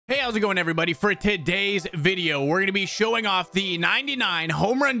Hey, how's it going, everybody? For today's video, we're going to be showing off the 99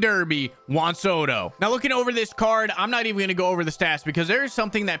 Home Run Derby Juan Soto. Now, looking over this card, I'm not even going to go over the stats because there is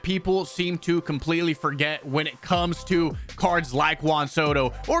something that people seem to completely forget when it comes to cards like Juan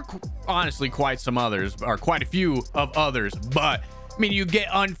Soto, or honestly, quite some others, or quite a few of others. But I mean, you get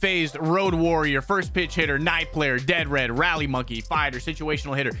unfazed, road warrior, first pitch hitter, night player, dead red, rally monkey, fighter,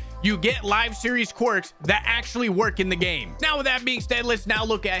 situational hitter. You get live series quirks that actually work in the game. Now, with that being said, let's now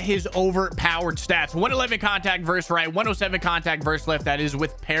look at his overpowered stats. 111 contact versus right, 107 contact versus left. That is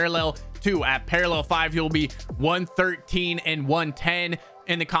with parallel 2. At parallel 5, he'll be 113 and 110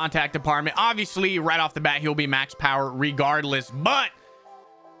 in the contact department. Obviously, right off the bat, he'll be max power regardless. But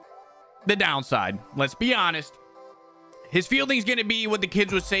the downside, let's be honest, his fielding is going to be what the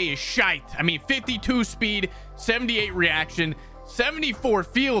kids would say is shite. I mean, 52 speed, 78 reaction, 74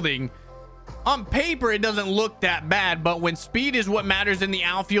 fielding. On paper, it doesn't look that bad, but when speed is what matters in the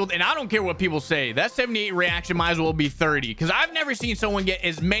outfield, and I don't care what people say, that 78 reaction might as well be 30, because I've never seen someone get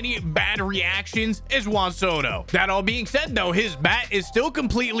as many bad reactions as Juan Soto. That all being said, though, his bat is still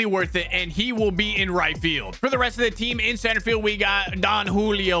completely worth it, and he will be in right field. For the rest of the team, in center field, we got Don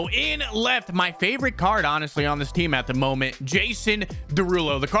Julio. In left, my favorite card, honestly, on this team at the moment, Jason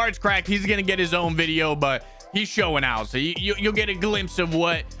Derulo. The card's cracked. He's going to get his own video, but he's showing out, so you'll get a glimpse of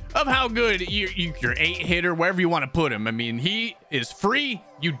how good your 8-hitter, wherever you want to put him. I mean, he is free.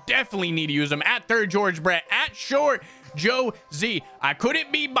 You definitely need to use him. At third, George Brett. At short, Joe Z. I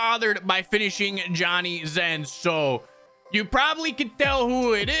couldn't be bothered by finishing Johnny Zen, so you probably could tell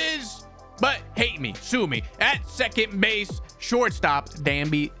who it is, but hate me, sue me. At second base, shortstop,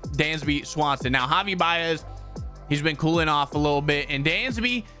 Dansby Swanson. Now, Javi Baez, he's been cooling off a little bit, and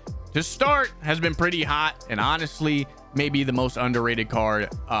Dansby, to start, has been pretty hot, and honestly, maybe the most underrated card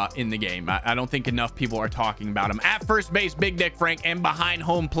in the game. I don't think enough people are talking about him. At first base, Big Dick Frank, and behind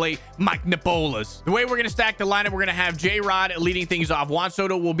home plate, Mike Napoles. The way we're going to stack the lineup, we're going to have J-Rod leading things off. Juan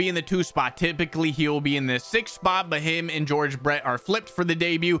Soto will be in the 2 spot. Typically, he will be in the 6 spot, but him and George Brett are flipped for the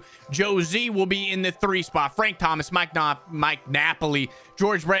debut. Joe Z will be in the 3 spot. Frank Thomas, Mike Napoli,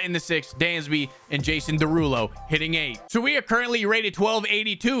 George Brett in the 6, Dansby, and Jason Derulo hitting 8. So we are currently rated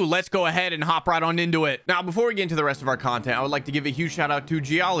 1282. Let's go ahead and hop right on into it. Now, before we get into the rest of our content, I would like to give a huge shout out to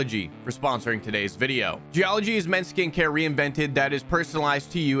Geology for sponsoring today's video. Geology is men's skincare reinvented that is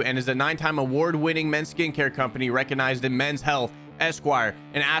personalized to you and is a 9-time award-winning men's skincare company recognized in Men's Health, Esquire,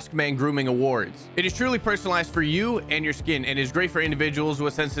 and Ask Men Grooming Awards. It is truly personalized for you and your skin and is great for individuals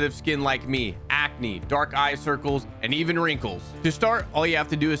with sensitive skin like me, acne, dark eye circles, and even wrinkles. To start, all you have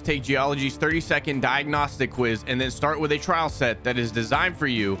to do is take Geology's 30-second diagnostic quiz and then start with a trial set that is designed for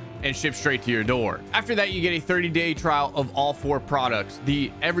you and shipped straight to your door. After that, you get a 30-day trial of all 4 products: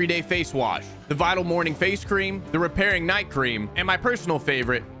 the Everyday Face Wash, the Vital Morning Face Cream, the Repairing Night Cream, and my personal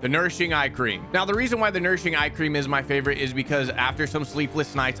favorite, the Nourishing Eye Cream. Now, the reason why the Nourishing Eye Cream is my favorite is because after some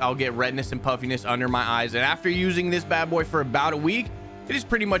sleepless nights, I'll get redness and puffiness under my eyes, and after using this bad boy for about a week, it has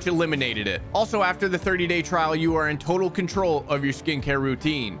pretty much eliminated it. Also, after the 30-day trial, you are in total control of your skincare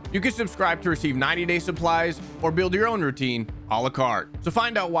routine. You can subscribe to receive 90-day supplies or build your own routine a la carte. So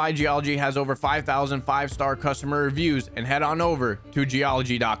find out why Geology has over 5,000 5-star customer reviews and head on over to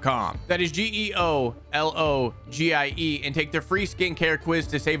geology.com. That is Geologie, and take their free skincare quiz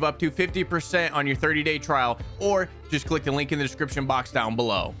to save up to 50% on your 30-day trial, or just click the link in the description box down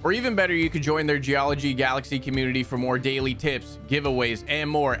below. Or even better, you could join their Geology Galaxy community for more daily tips, giveaways, and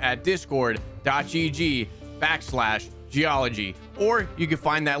more at discord.gg/Geology, or you can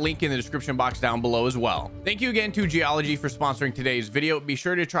find that link in the description box down below as well. Thank you again to Geology for sponsoring today's video. Be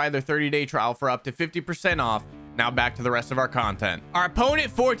sure to try their 30-day trial for up to 50% off. Now back to the rest of our content. Our opponent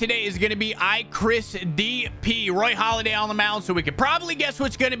for today is going to be Chris DP. Roy Halladay on the mound, so we can probably guess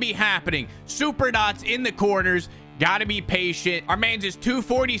what's going to be happening. Super dots in the corners. Gotta be patient. Our man's is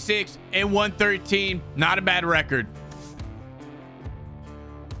 246 and 113. Not a bad record.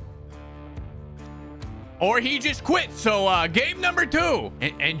 Or he just quit. So game number 2.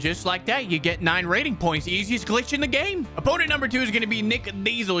 And just like that, you get 9 rating points. Easiest glitch in the game. Opponent number 2 is going to be Nick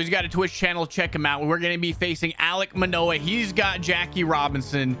Diesel. He's got a Twitch channel. Check him out. We're going to be facing Alek Manoah. He's got Jackie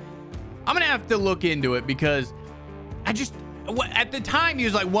Robinson. I'm going to have to look into it because at the time he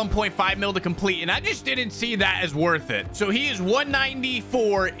was like 1.5 mil to complete, and I just didn't see that as worth it. So he is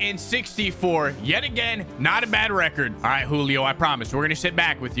 194 and 64. Yet again, not a bad record. All right, Julio, I promise we're gonna sit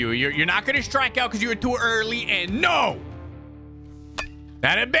back with you. You're not gonna strike out because you were too early, and no,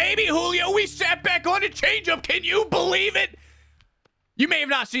 that a baby, Julio. We sat back on a changeup. Can you believe it? You may have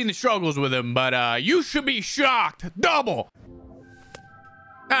not seen the struggles with him, but you should be shocked. Double.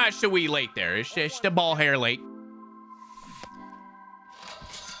 It's a wee late there. It's just a ball hair late.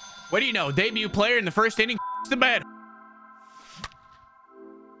 What do you know? Debut player in the first inning the bed.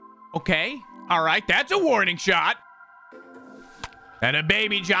 Okay. All right. That's a warning shot. And a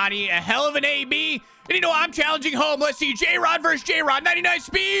baby Johnny. A hell of an AB. And you know, I'm challenging home. Let's see. J-Rod versus J-Rod. 99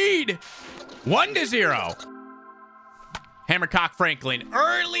 speed. 1-0. Hammercock Franklin.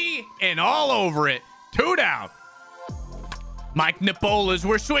 Early and all over it. 2 down. Mike Nipolas.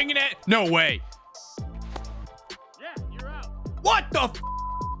 We're swinging it. No way. Yeah, you're out. What the f?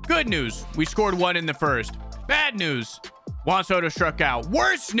 Good news. We scored 1 in the first. Bad news. Juan Soto struck out.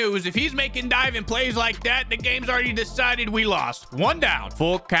 Worse news. If he's making diving plays like that, the game's already decided we lost. 1 down.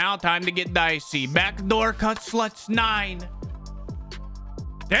 Full count. Time to get dicey. Backdoor cut sluts 9.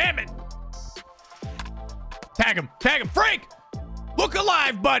 Damn it. Tag him. Tag him. Frank! Look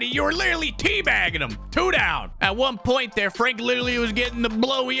alive, buddy. You were literally teabagging him. 2 down. At one point there, Frank literally was getting the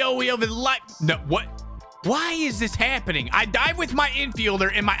blowy-owy of his life. No, what? Why is this happening? I dive with my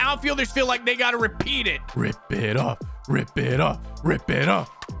infielder, and my outfielders feel like they got to repeat it. Rip it up. Rip it up. Rip it up.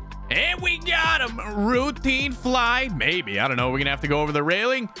 And we got him. Routine fly. Maybe. I don't know. We're going to have to go over the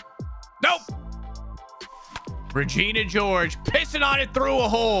railing. Nope. Regina George pissing on it through a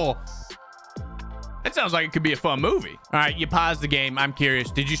hole. That sounds like it could be a fun movie. All right, you pause the game. I'm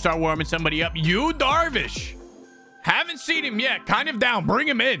curious. Did you start warming somebody up? You, Darvish. Haven't seen him yet. Kind of down. Bring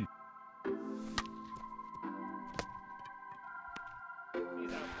him in.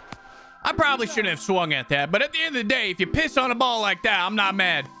 I probably shouldn't have swung at that, but at the end of the day, if you piss on a ball like that, I'm not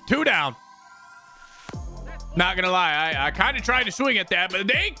mad. 2 down. Not gonna lie, I kind of tried to swing at that, but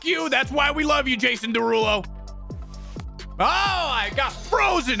thank you. That's why we love you, Jason Derulo. Oh, I got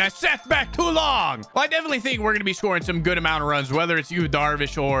frozen. I sat back too long. Well, I definitely think we're gonna be scoring some good amount of runs, whether it's you,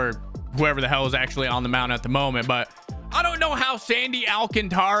 Darvish, or whoever the hell is actually on the mound at the moment. But I don't know how Sandy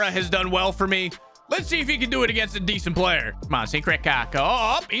Alcantara has done well for me. Let's see if he can do it against a decent player. Come on, St. Kaka.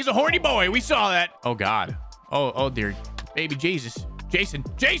 Oh, he's a horny boy. We saw that. Oh, God. Oh, dear. Baby Jesus. Jason.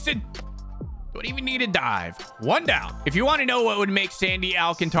 Don't even need a dive. 1 down. If you want to know what would make Sandy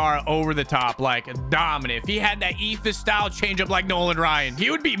Alcantara over the top, like dominant, if he had that Ephus style changeup like Nolan Ryan, he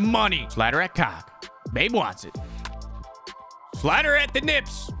would be money. Slider at cock. Babe wants it. Slider at the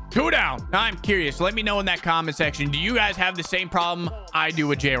nips. 2 down. Now I'm curious. Let me know in that comment section. Do you guys have the same problem I do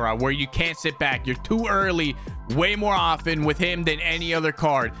with J-Rod, where you can't sit back? You're too early way more often with him than any other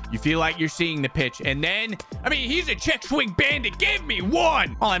card. You feel like you're seeing the pitch. And then, I mean, he's a check swing bandit. Give me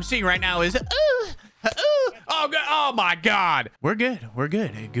 1. All I'm seeing right now is, oh my God. We're good. We're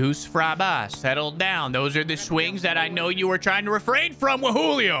good. Goose Fraba, settle down. Those are the swings that I know you were trying to refrain from with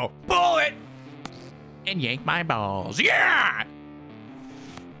Julio. Pull it and yank my balls. Yeah.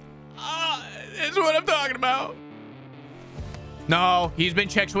 This is what I'm talking about. No, he's been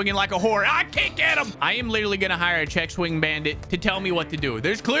check swinging like a whore. I can't get him. I am literally going to hire a check swing bandit to tell me what to do.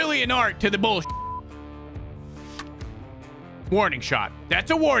 There's clearly an art to the bullshit. Warning shot.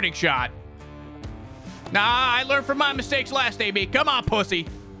 That's a warning shot. Nah, I learned from my mistakes last AB. Come on, pussy.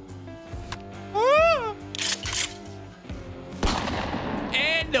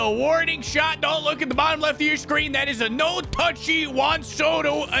 And the warning shot. Don't look at the bottom left of your screen. That is a no-touchy Juan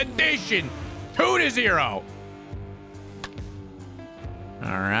Soto edition. 2-0. All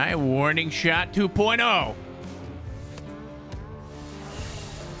right, warning shot 2.0.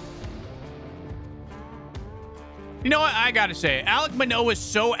 You know what? I gotta say, Alek Manoah is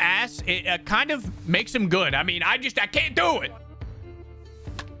so ass, it kind of makes him good. I mean, I can't do it.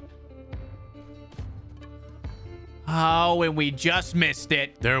 Oh, and we just missed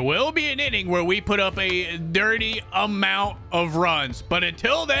it. There will be an inning where we put up a dirty amount of runs. But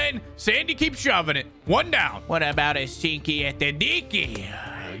until then, Sandy keeps shoving it. 1 down. What about a sinky at the dicky?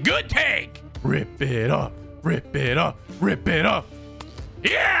 Good take. Rip it up. Rip it up. Rip it up.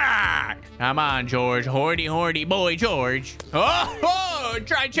 Yeah! Come on, George. Horny boy, George. Oh,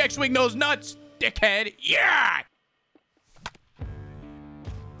 try and check swing those nuts, dickhead. Yeah!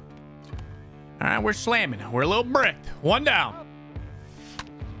 All right, we're slamming. We're a little bricked. 1 down.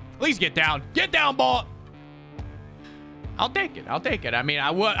 Please get down. Get down, ball. I'll take it. I'll take it. I mean, I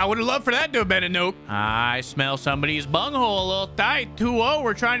would have loved for that to have been a nuke. I smell somebody's bunghole a little tight. 2-0.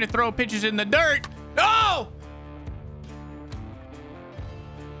 We're trying to throw pitches in the dirt. No!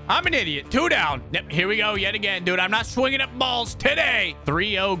 I'm an idiot. 2 down. Yep, here we go yet again, dude. I'm not swinging at balls today.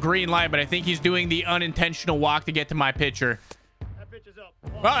 3-0 green light, but I think he's doing the unintentional walk to get to my pitcher. That pitch is up.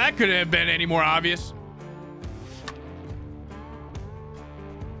 Well, that couldn't have been any more obvious.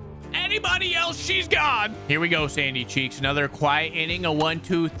 Anybody else, she's gone. Here we go, Sandy Cheeks. Another quiet inning, a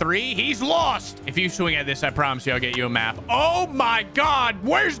 1-2-3. He's lost. If you swing at this, I promise you I'll get you a map. Oh my God,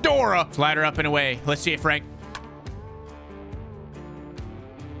 where's Dora? Slider up and away. Let's see it, Frank.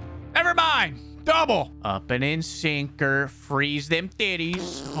 Never mind. Double. Up and in sinker. Freeze them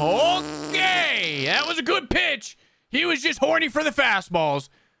titties. Okay. That was a good pitch. He was just horny for the fastballs.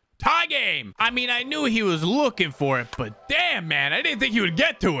 Tie game. I mean, I knew he was looking for it, but damn, man, I didn't think he would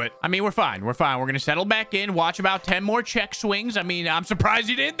get to it. I mean, we're fine. We're fine. We're going to settle back in, watch about 10 more check swings. I mean, I'm surprised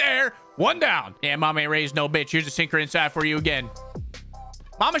he didn't there. One down. Yeah, mama ain't raised no bitch. Here's a sinker inside for you again.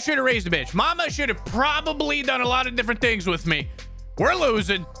 Mama should have raised a bitch. Mama should have probably done a lot of different things with me. We're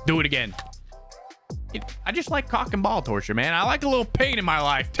losing. Do it again. I just like cock and ball torture, man. I like a little pain in my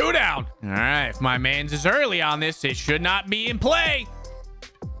life. 2 down. All right. If my man's is early on this, it should not be in play.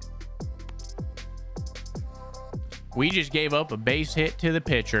 We just gave up a base hit to the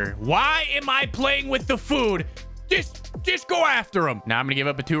pitcher. Why am I playing with the food? Just go after him. Now I'm going to give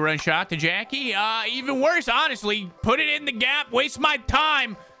up a 2-run shot to Jackie. Even worse, honestly. Put it in the gap. Waste my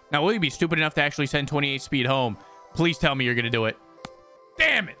time. Now, will you be stupid enough to actually send 28 speed home? Please tell me you're going to do it.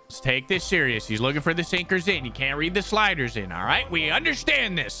 Damn it. Let's take this serious. He's looking for the sinkers in. He can't read the sliders in. All right? We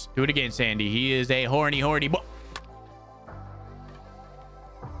understand this. Do it again, Sandy. He is a horny boy.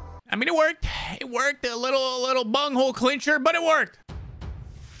 I mean, it worked. It worked. A little bunghole clincher, but it worked.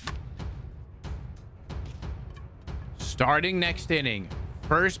 Starting next inning.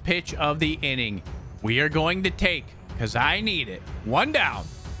 First pitch of the inning. We are going to take, because I need it. 1 down.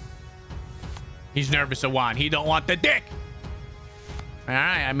 He's nervous of Juan. He don't want the dick. All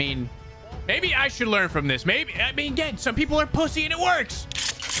right. I mean, maybe I should learn from this. Maybe. I mean, again, some people are pussy and it works.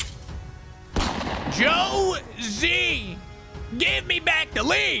 Joe Z. Give me back the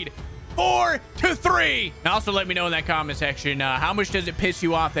lead. 4-3. And also let me know in that comment section, how much does it piss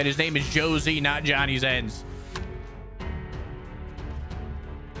you off that his name is Joe Z, not Johnny's Ends?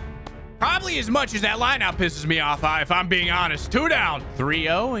 Probably as much as that lineout pisses me off, if I'm being honest. 2 down.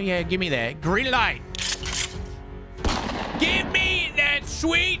 3-0. Yeah, give me that. Green light. Give me that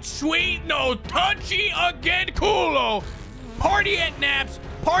sweet, sweet, no touchy again, culo. Party at Naps.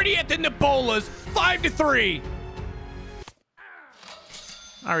 Party at the Nipolas. 5-3.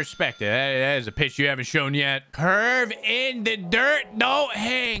 I respect it. That is a pitch you haven't shown yet. Curve in the dirt. Don't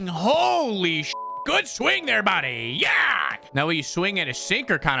hang. Holy sh**. Good swing there, buddy. Yeah. Now will you swing at a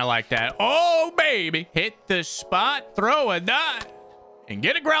sinker kind of like that? Oh, baby. Hit the spot. Throw a dot. And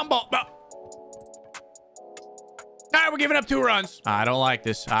get a ground ball. Oh. All right, we're giving up 2 runs. I don't like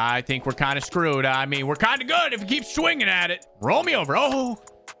this. I think we're kind of screwed. I mean, we're kind of good if we keep swinging at it. Roll me over. Oh,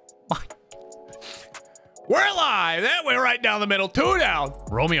 my. We're alive. That went right down the middle. 2 down.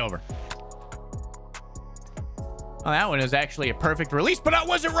 Roll me over. Well, that one is actually a perfect release, but I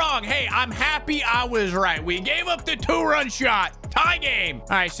wasn't wrong. Hey, I'm happy I was right. We gave up the 2-run shot. Tie game. All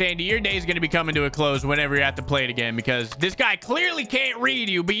right, Sandy, your day is going to be coming to a close whenever you're at the plate again, because this guy clearly can't read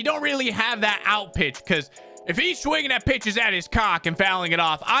you, but you don't really have that out pitch, because if he's swinging at pitches at his cock and fouling it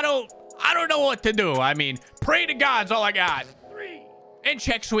off, I don't know what to do. I mean, pray to God's all I got. 3. And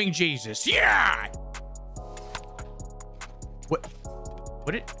check swing Jesus. Yeah.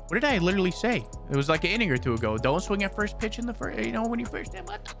 What did I literally say? It was like an inning or 2 ago. Don't swing at first pitch in the first, when you first hit.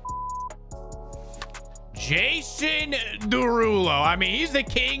 What the? Jason Derulo. I mean, he's the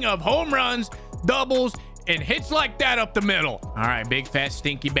king of home runs, doubles, and hits like that up the middle. All right, big fat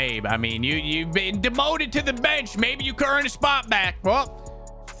stinky babe. I mean, you've been demoted to the bench. Maybe you could earn a spot back.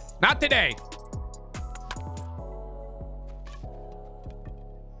 Well, not today.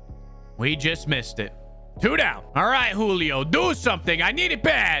 We just missed it. 2 down. All right, Julio, do something. I need it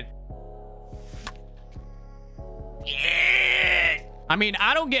bad. Yeah. I mean,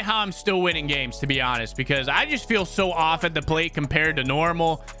 I don't get how I'm still winning games, to be honest, because I just feel so off at the plate compared to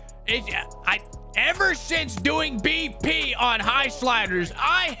normal. Ever since doing BP on high sliders,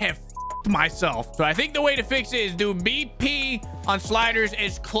 I have f***ed myself. So I think the way to fix it is do BP on sliders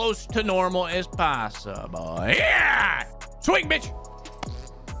as close to normal as possible. Yeah. Swing, bitch.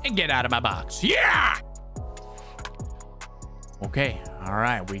 And get out of my box. Yeah. Okay, all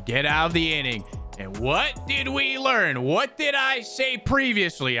right, we get out of the inning. And what did we learn? What did I say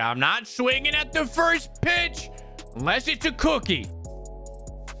previously? I'm not swinging at the first pitch unless it's a cookie.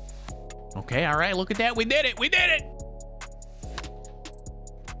 Okay, all right, look at that. We did it. We did it.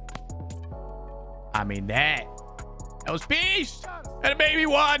 I mean, that was beast. And a baby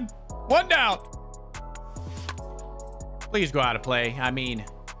 1 down. Please go out of play. I mean,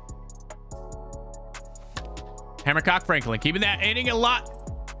 Hammercock Franklin, keeping that inning a lot.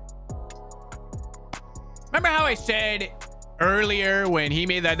 Remember how I said earlier when he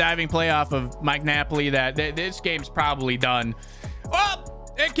made that diving play off of Mike Napoli that this game's probably done?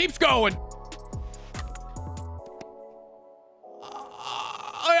 Well, it keeps going.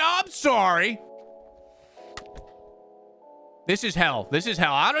 I'm sorry. This is hell. This is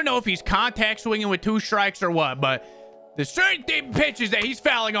hell. I don't know if he's contact swinging with 2 strikes or what, but there's certain pitches that he's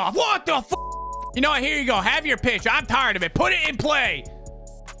fouling off. What the f? You know what? Here you go. Have your pitch. I'm tired of it. Put it in play.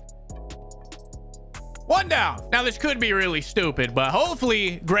 1 down. Now, this could be really stupid, but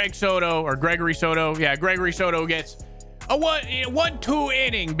hopefully Gregory Soto. Yeah, Gregory Soto gets a 1-2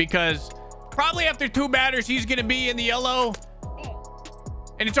 inning, because probably after 2 batters, he's going to be in the yellow.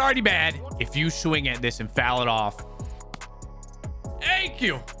 And it's already bad. If you swing at this and foul it off. Thank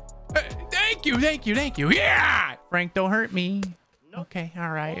you. Thank you. Yeah. Frank, don't hurt me. Okay.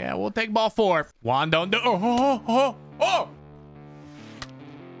 All right. Yeah, we'll take ball 4. Juan don't do. Oh.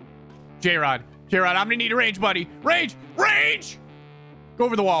 J-Rod, I'm going to need a range, buddy. Range. Go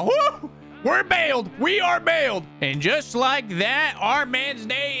over the wall. Woo! We're bailed. We are bailed. And just like that, our man's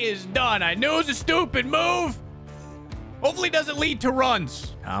day is done. I knew it was a stupid move. Hopefully it doesn't lead to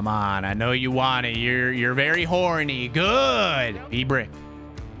runs. Come on. I know you want it. You're very horny. Good. Be bricked.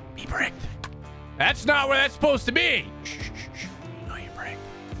 That's not where that's supposed to be. Shh. No, you're bricked.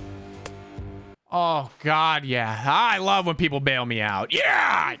 Oh, God, yeah. I love when people bail me out.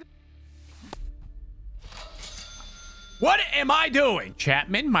 Yeah. What am I doing?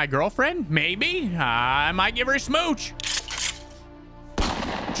 Chapman, my girlfriend? Maybe. I might give her a smooch.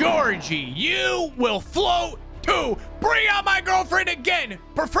 Georgie, you will float too. Bring out my girlfriend again.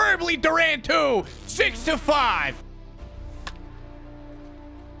 Preferably Durant too. 6-5.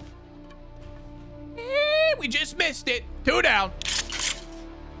 We just missed it. 2 down.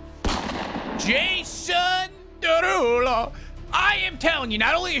 Jason Derulo. I am telling you,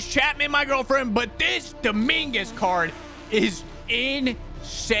 not only is Chapman my girlfriend, but this Dominguez card is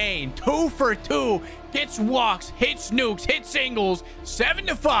insane. 2 for 2. Hits walks, hits nukes, hits singles.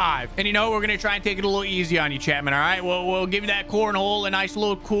 7-5. And you know, we're going to try and take it a little easy on you, Chapman, all right? We'll give you that cornhole a nice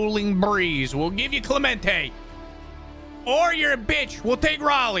little cooling breeze. We'll give you Clemente. Or you're a bitch. We'll take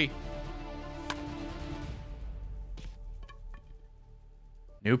Raleigh.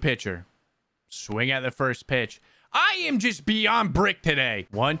 New pitcher. Swing at the first pitch. I am just beyond brick today.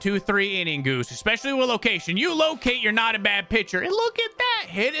 1, 2, 3 inning, Goose. Especially with location. You locate, you're not a bad pitcher. And look at that.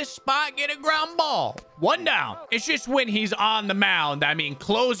 Hit a spot, get a ground ball. 1 down. It's just when he's on the mound. I mean,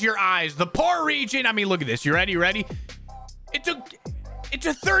 close your eyes. The poor region. I mean, look at this. You ready? It's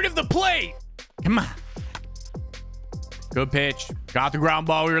a third of the plate. Come on. Good pitch. Got the ground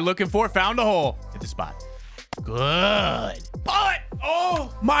ball we were looking for. Found a hole. Hit the spot. Good. Pull it.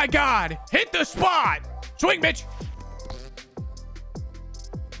 Oh, my God. Hit the spot. Swing, bitch.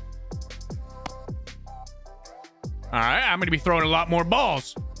 All right, I'm going to be throwing a lot more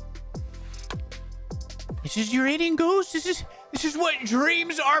balls. This is your inning, Goose. This is what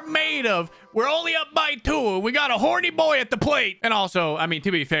dreams are made of. We're only up by 2. We got a horny boy at the plate. And also, I mean,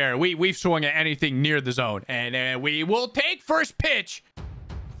 to be fair, we've swung at anything near the zone. And we will take first pitch.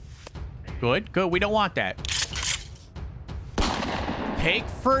 Good. We don't want that. Take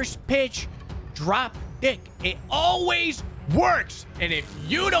first pitch. Drop dick. It always works. And if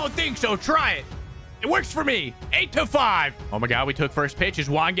you don't think so, try it. It works for me. 8-5. Oh my God, we took first pitch. Is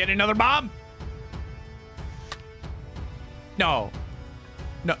Juan getting another bomb? No.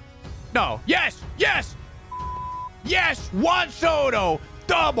 Yes. Juan Soto.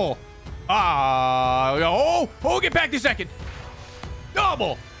 Double. Get back to second.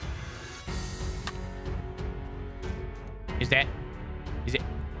 Double. Is it?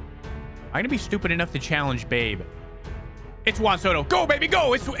 I'm gonna be stupid enough to challenge Babe. It's Juan Soto. Go, baby,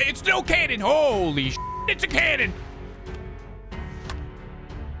 go. It's no cannon. Holy shit, it's a cannon.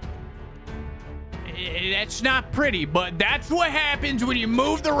 That's not pretty, but that's what happens when you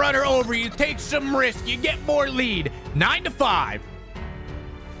move the runner over. You take some risk. You get more lead. 9-5.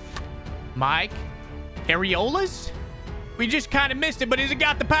 Mike Areolas? We just kind of missed it, but he's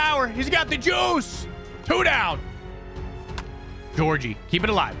got the power. He's got the juice. 2 down. Georgie, keep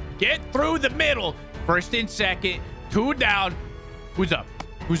it alive. Get through the middle. First and second. 2 down. Who's up?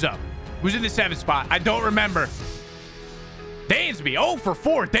 Who's in the 7th spot? I don't remember. Dansby, 0 for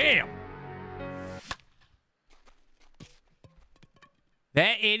 4. Damn.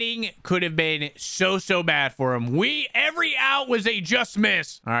 That inning could have been so bad for him. Every out was a just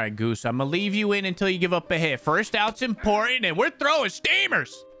miss. All right, Goose, I'm going to leave you in until you give up a hit. First out's important, and we're throwing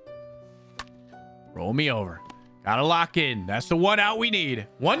steamers. Roll me over. Gotta lock in. That's the 1 out we need.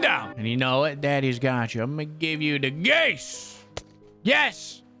 1 down. And you know what? Daddy's got you. I'm going to give you the Gase.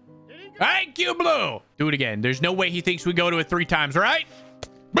 Yes. Thank you, Blue. Do it again. There's no way he thinks we go to it 3 times, right?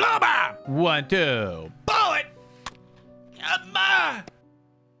 Blow bomb. 1, 2. Bullet. Come on.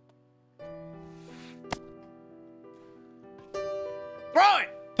 Throw it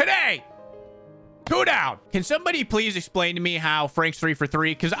today. 2 down. Can somebody please explain to me how Frank's 3 for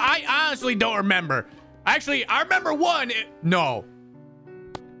 3? Because I honestly don't remember. Actually, I remember 1. No.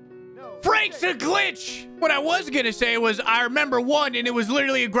 Frank's a glitch. What I was going to say was I remember 1, and it was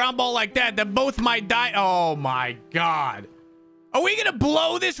literally a ground ball like that both might die. Oh, my God. Are we going to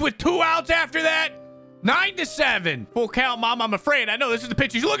blow this with 2 outs after that? 9-7. Full count, Mom. I'm afraid. I know this is the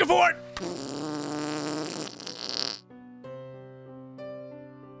pitch he's looking for.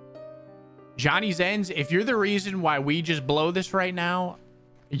 Johnny Zens, if you're the reason why we just blow this right now,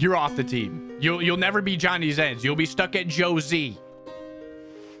 you're off the team. You'll never be Johnny Zens. You'll be stuck at Joe Z.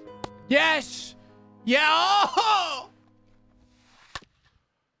 Yes. Yeah. Oh!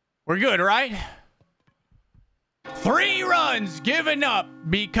 We're good, right? 3 runs given up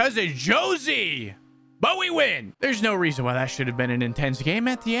because of Josie. But we win. There's no reason why that should have been an intense game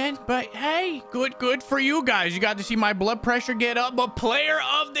at the end. But hey, good for you guys. You got to see my blood pressure get up. But player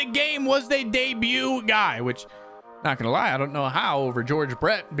of the game was the debut guy, which, not going to lie, I don't know how over George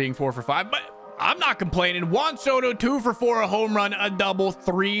Brett being 4 for 5. But I'm not complaining. Juan Soto, 2 for 4, a home run, a double,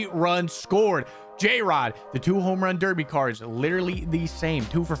 3 runs scored. J-Rod, the 2 home run derby cards, literally the same.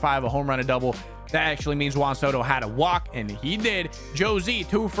 2 for 5, a home run, a double. That actually means Juan Soto had a walk, and he did. Joe Z,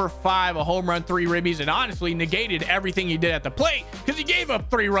 2 for 5, a home run, 3 ribbies, and honestly negated everything he did at the plate because he gave up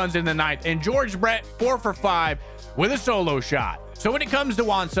 3 runs in the 9th. And George Brett, 4 for 5 with a solo shot. So when it comes to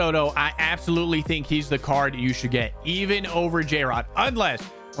Juan Soto, I absolutely think he's the card you should get, even over J-Rod,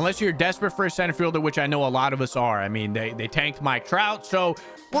 unless you're desperate for a center fielder, which I know a lot of us are. I mean, they tanked Mike Trout, so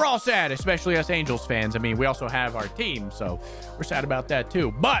we're all sad, especially us Angels fans. I mean, we also have our team, so we're sad about that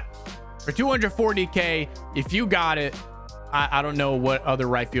too. But for 240K, if you got it, I don't know what other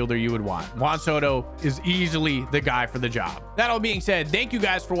right fielder you would want. Juan Soto is easily the guy for the job. That all being said, thank you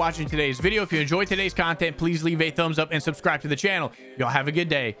guys for watching today's video. If you enjoyed today's content, please leave a thumbs up and subscribe to the channel. Y'all have a good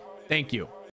day. Thank you.